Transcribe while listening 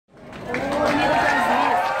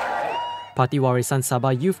Parti Warisan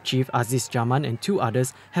Sabah Youth Chief Azis Jamman and 2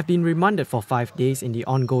 others have been remanded for 5 days in the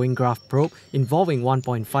ongoing graft probe involving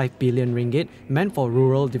 1.5 billion ringgit meant for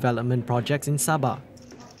rural development projects in Sabah.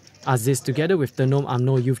 Azis, together with Tenom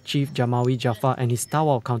Umno Youth Chief Jamawi Jaafar and his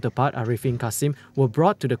Tawau counterpart Ariffin Kassim, were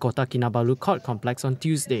brought to the Kota Kinabalu Court Complex on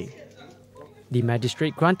Tuesday. The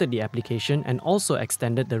magistrate granted the application and also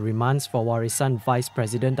extended the remands for Warisan Vice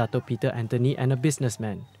President Datuk Peter Anthony and a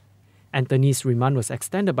businessman. Anthony's remand was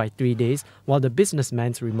extended by 3 days, while the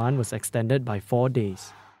businessman's remand was extended by 4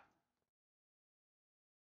 days.